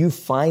 When you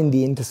find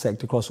the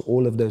intersect across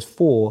all of those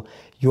 4,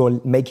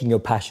 you're making your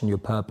passion your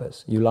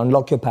purpose. You'll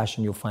unlock your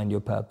passion, you'll find your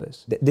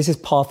purpose. This is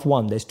path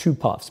 1. There's 2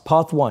 paths.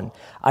 Path 1,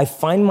 I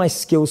find my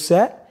skill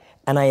set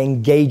and I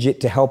engage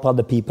it to help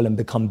other people and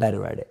become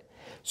better at it.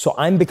 So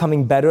I'm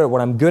becoming better at what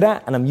I'm good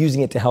at and I'm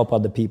using it to help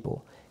other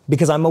people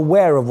because I'm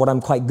aware of what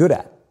I'm quite good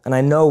at and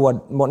I know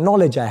what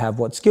knowledge I have,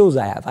 what skills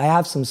I have. I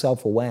have some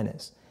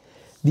self-awareness.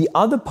 The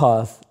other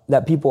path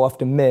that people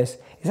often miss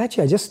is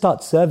actually I just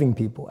start serving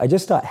people. I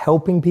just start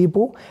helping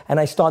people and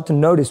I start to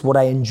notice what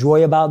I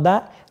enjoy about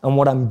that and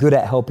what I'm good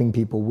at helping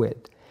people with.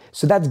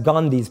 So that's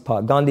Gandhi's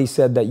part. Gandhi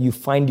said that you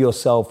find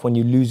yourself when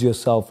you lose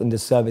yourself in the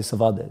service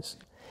of others.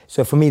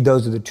 So for me,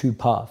 those are the 2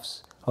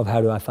 paths of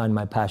how do I find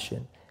my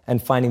passion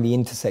and finding the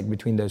intersect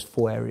between those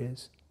 4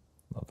 areas.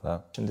 Love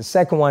that. And the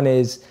second one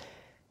is,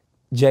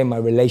 Jay, my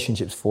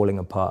relationship's falling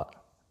apart.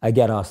 I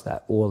get asked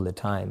that all the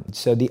time.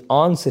 So the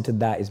answer to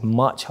that is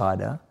much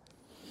harder.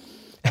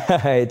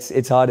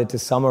 It's harder to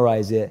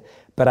summarize it,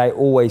 but I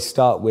always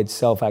start with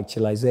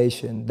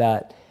self-actualization,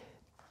 that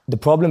the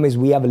problem is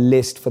we have a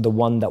list for the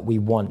one that we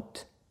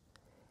want,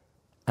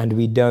 and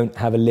we don't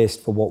have a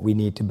list for what we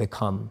need to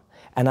become.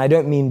 And I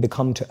don't mean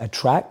become to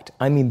attract,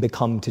 I mean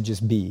become to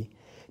just be,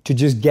 to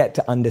just get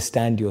to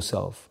understand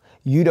yourself.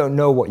 You don't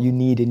know what you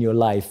need in your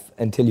life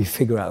until you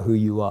figure out who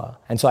you are.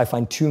 And so I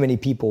find too many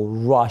people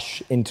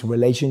rush into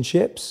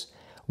relationships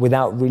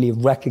without really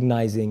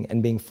recognizing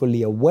and being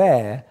fully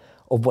aware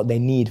of what they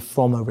need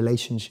from a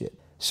relationship.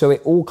 So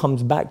it all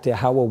comes back to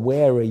how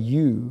aware are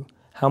you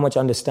How much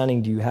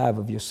understanding do you have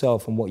of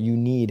yourself and what you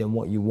need and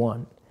what you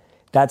want?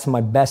 That's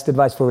my best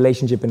advice for a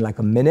relationship in like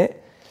a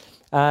minute.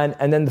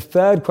 And then the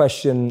third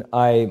question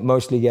I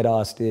mostly get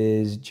asked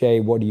is, Jay,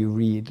 what do you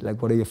read?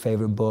 Like, what are your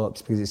favorite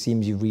books? Because it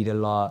seems you read a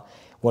lot.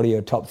 What are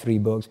your top 3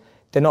 books?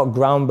 They're not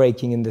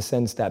groundbreaking in the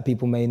sense that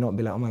people may not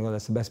be like, oh my God,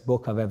 that's the best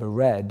book I've ever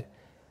read.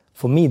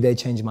 For me, they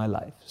changed my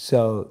life.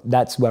 So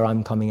that's where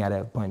I'm coming at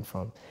a point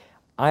from.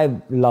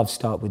 I love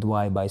Start With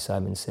Why by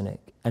Simon Sinek.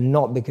 And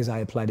not because I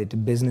applied it to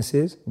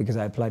businesses, because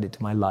I applied it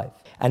to my life.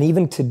 And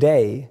even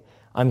today,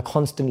 I'm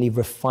constantly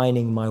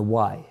refining my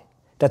why.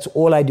 That's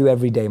all I do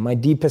every day. My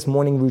deepest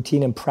morning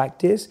routine and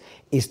practice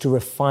is to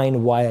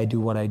refine why I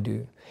do what I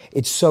do.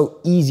 It's so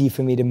easy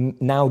for me to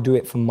now do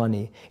it for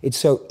money. It's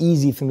so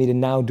easy for me to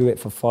now do it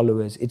for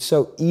followers. It's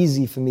so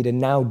easy for me to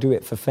now do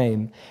it for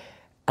fame.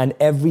 And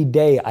every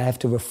day I have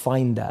to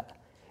refine that,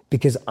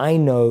 because I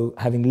know,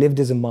 having lived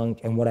as a monk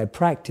and what I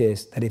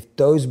practice, that if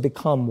those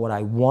become what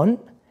I want,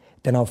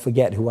 then I'll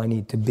forget who I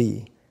need to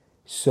be.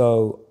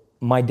 So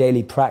my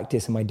daily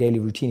practice and my daily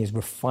routine is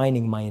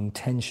refining my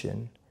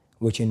intention,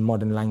 which in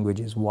modern language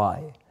is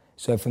why.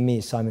 So for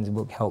me, Simon's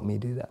book helped me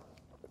do that.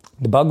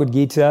 The Bhagavad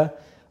Gita,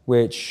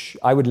 which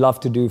I would love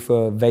to do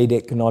for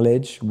Vedic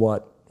knowledge,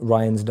 what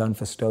Ryan's done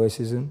for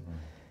Stoicism.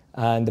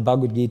 And the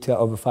Bhagavad Gita,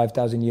 over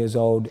 5,000 years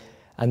old.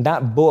 And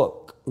that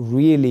book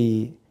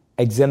really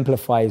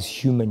exemplifies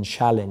human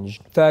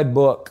challenge. Third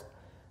book,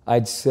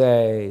 I'd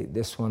say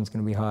this one's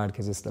going to be hard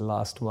because it's the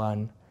last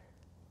one.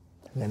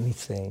 Let me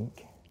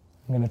think.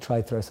 I'm going to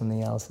try throw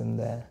something else in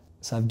there.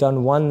 So I've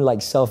done one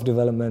like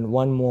self-development,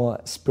 one more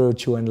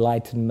spiritual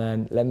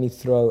enlightenment. Let me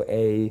throw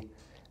a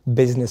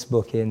business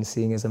book in,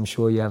 seeing as I'm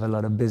sure you have a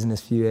lot of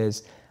business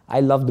viewers. I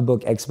love the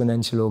book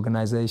Exponential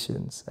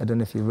Organizations. I don't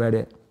know if you've read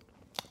it.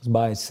 It's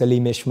by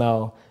Salim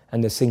Ismail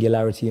and the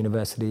Singularity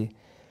University.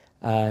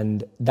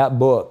 And that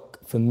book,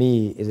 for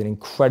me, is an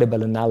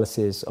incredible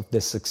analysis of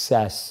the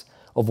success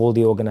of all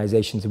the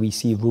organizations we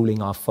see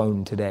ruling our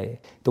phone today.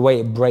 The way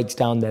it breaks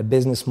down their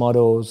business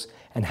models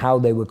and how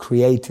they were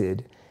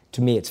created,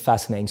 to me, it's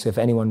fascinating. So if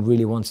anyone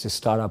really wants to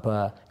start up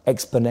an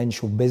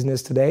exponential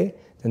business today,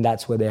 then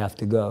that's where they have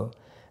to go.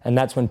 And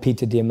that's when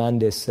Peter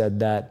Diamandis said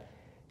that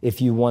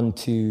if you want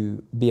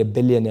to be a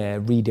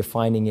billionaire,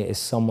 redefining it as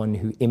someone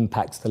who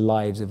impacts the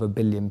lives of 1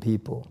 billion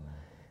people.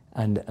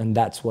 And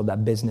that's what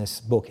that business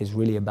book is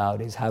really about,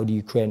 is how do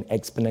you create an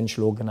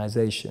exponential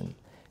organization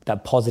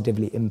that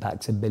positively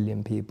impacts 1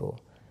 billion people.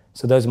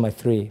 So those are my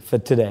 3 for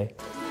today.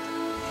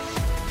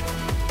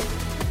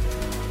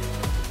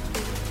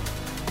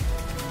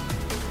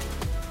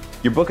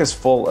 Your book is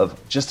full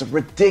of just a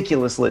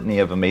ridiculous litany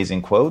of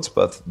amazing quotes,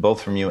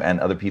 both from you and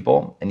other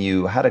people. And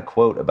you had a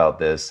quote about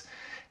this,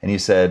 and you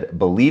said,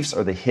 beliefs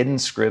are the hidden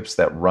scripts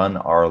that run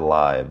our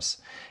lives.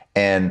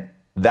 And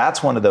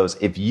that's one of those,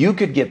 if you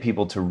could get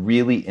people to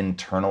really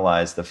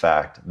internalize the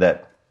fact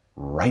that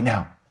right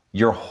now,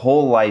 your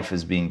whole life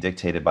is being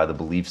dictated by the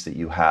beliefs that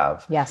you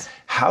have. Yes.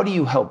 How do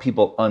you help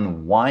people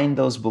unwind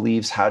those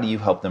beliefs? How do you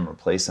help them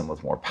replace them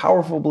with more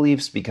powerful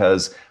beliefs?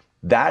 Because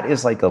that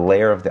is like a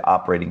layer of the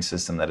operating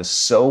system that is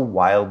so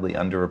wildly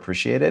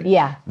underappreciated.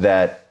 Yeah.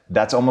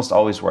 That's almost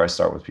always where I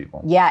start with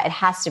people. Yeah, it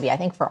has to be, I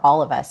think, for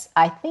all of us.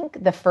 I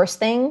think the first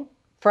thing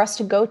for us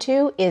to go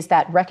to is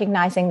that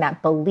recognizing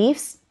that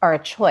beliefs are a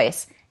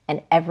choice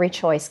and every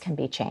choice can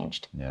be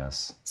changed.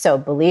 Yes. So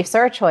beliefs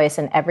are a choice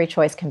and every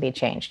choice can be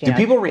changed. Do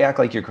people react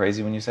like you're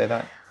crazy when you say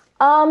that?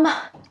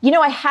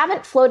 I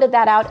haven't floated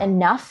that out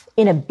enough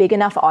in a big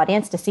enough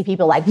audience to see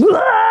people like,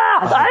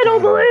 I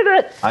don't believe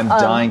it. I'm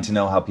dying to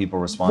know how people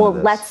respond to this.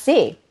 Well, let's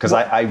see. Because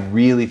I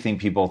really think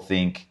people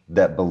think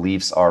that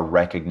beliefs are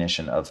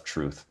recognition of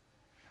truth.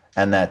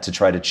 And that to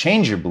try to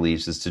change your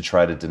beliefs is to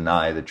try to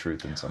deny the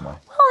truth in some way.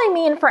 Well, I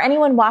mean, for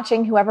anyone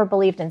watching who ever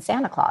believed in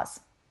Santa Claus,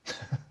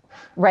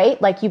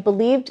 right? Like you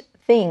believed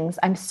things,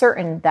 I'm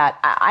certain that,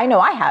 I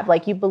know I have,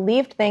 like you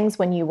believed things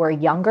when you were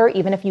younger,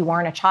 even if you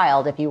weren't a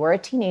child, if you were a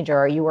teenager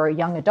or you were a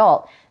young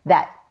adult,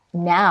 that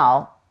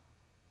now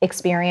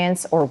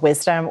experience or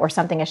wisdom or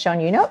something has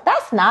shown you, no,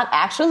 that's not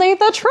actually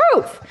the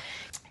truth.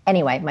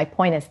 Anyway, my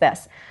point is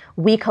this.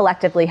 We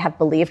collectively have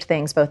believed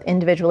things both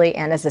individually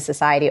and as a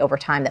society over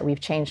time that we've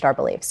changed our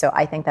beliefs. So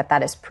I think that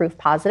that is proof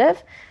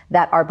positive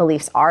that our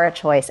beliefs are a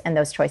choice and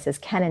those choices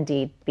can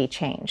indeed be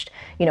changed.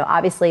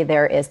 Obviously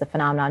there is the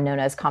phenomenon known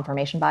as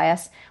confirmation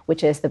bias,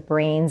 which is the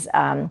brain's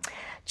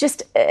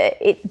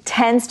it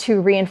tends to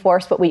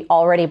reinforce what we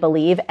already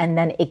believe and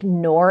then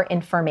ignore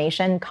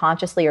information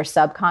consciously or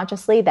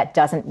subconsciously that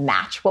doesn't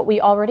match what we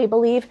already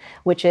believe,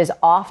 which is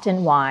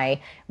often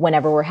why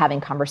whenever we're having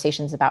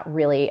conversations about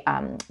really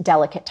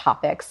delicate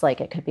topics,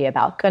 like it could be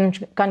about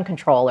gun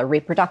control or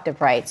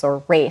reproductive rights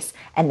or race,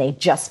 and they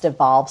just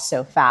evolve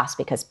so fast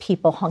because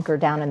people hunker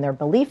down in their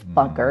belief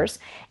bunkers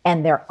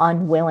and they're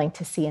unwilling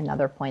to see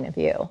another point of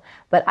view.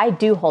 But I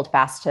do hold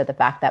fast to the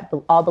fact that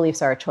all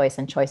beliefs are a choice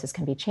and choices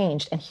can be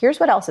changed. And here's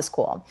what else is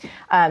cool.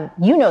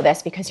 You know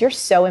this because you're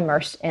so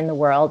immersed in the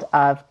world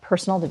of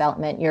personal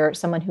development. You're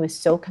someone who is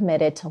so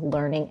committed to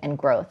learning and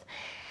growth.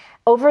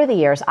 over the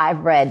years,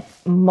 I've read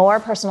more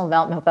personal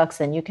development books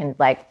than you can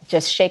like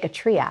just shake a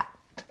tree at.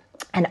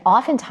 And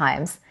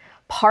oftentimes,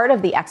 part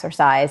of the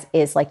exercise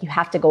is like you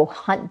have to go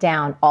hunt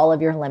down all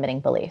of your limiting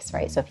beliefs,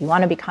 right? So if you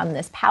want to become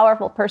this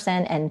powerful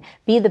person and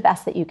be the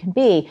best that you can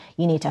be,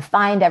 you need to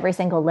find every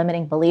single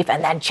limiting belief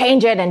and then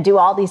change it and do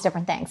all these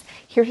different things.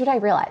 Here's what I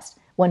realized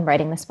when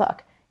writing this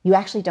book. You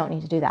actually don't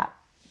need to do that.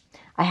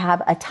 I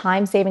have a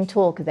time-saving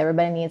tool because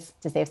everybody needs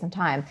to save some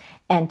time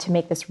and to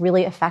make this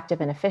really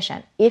effective and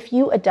efficient. If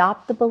you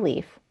adopt the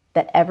belief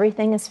that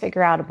everything is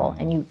figure outable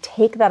and you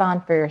take that on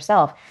for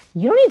yourself,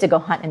 you don't need to go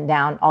hunting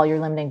down all your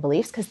limiting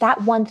beliefs because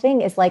that one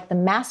thing is like the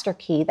master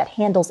key that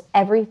handles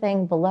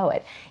everything below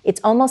it. It's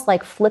almost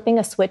like flipping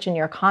a switch in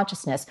your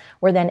consciousness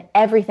where then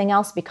everything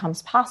else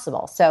becomes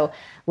possible. So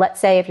let's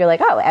say if you're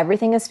like, oh,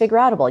 everything is figure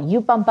outable,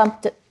 you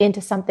bump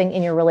into something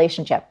in your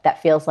relationship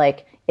that feels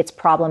like it's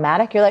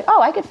problematic. You're like,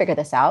 oh, I could figure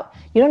this out.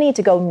 You don't need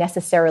to go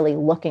necessarily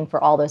looking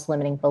for all those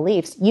limiting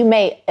beliefs. You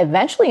may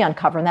eventually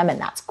uncover them, and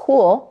that's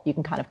cool. You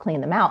can kind of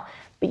clean them out,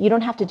 but you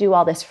don't have to do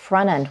all this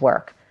front end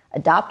work.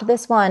 Adopt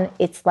this one.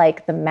 It's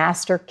like the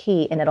master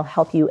key, and it'll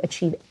help you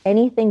achieve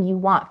anything you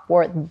want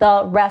for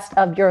the rest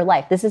of your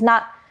life. This is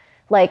not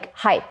like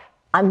hype.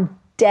 I'm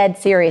dead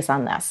serious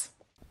on this.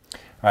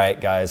 All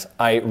right, guys,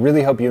 I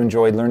really hope you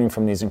enjoyed learning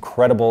from these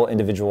incredible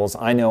individuals.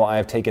 I know I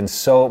have taken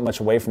so much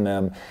away from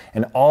them,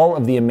 and all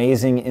of the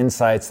amazing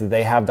insights that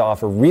they have to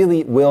offer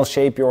really will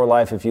shape your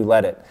life if you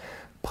let it.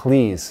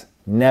 Please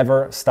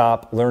never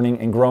stop learning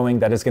and growing.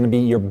 That is going to be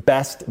your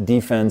best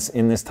defense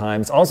in this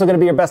time. It's also going to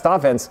be your best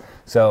offense,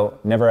 so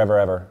never, ever,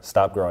 ever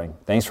stop growing.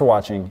 Thanks for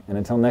watching, and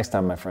until next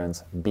time, my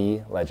friends,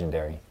 be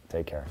legendary.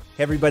 Take care.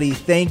 Hey everybody,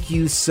 thank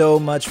you so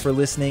much for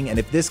listening. And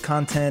if this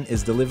content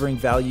is delivering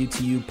value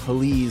to you,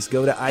 please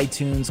go to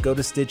iTunes, go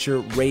to Stitcher,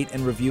 rate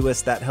and review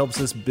us. That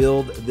helps us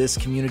build this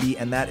community.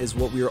 And that is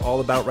what we are all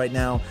about right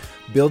now.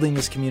 Building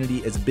this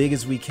community as big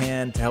as we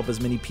can to help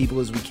as many people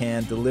as we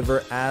can,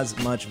 deliver as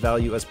much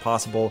value as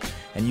possible.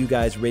 And you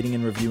guys rating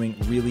and reviewing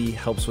really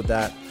helps with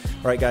that.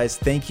 All right, guys,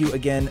 thank you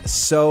again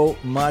so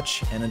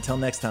much. And until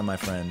next time, my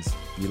friends,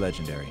 be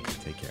legendary.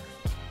 Take care.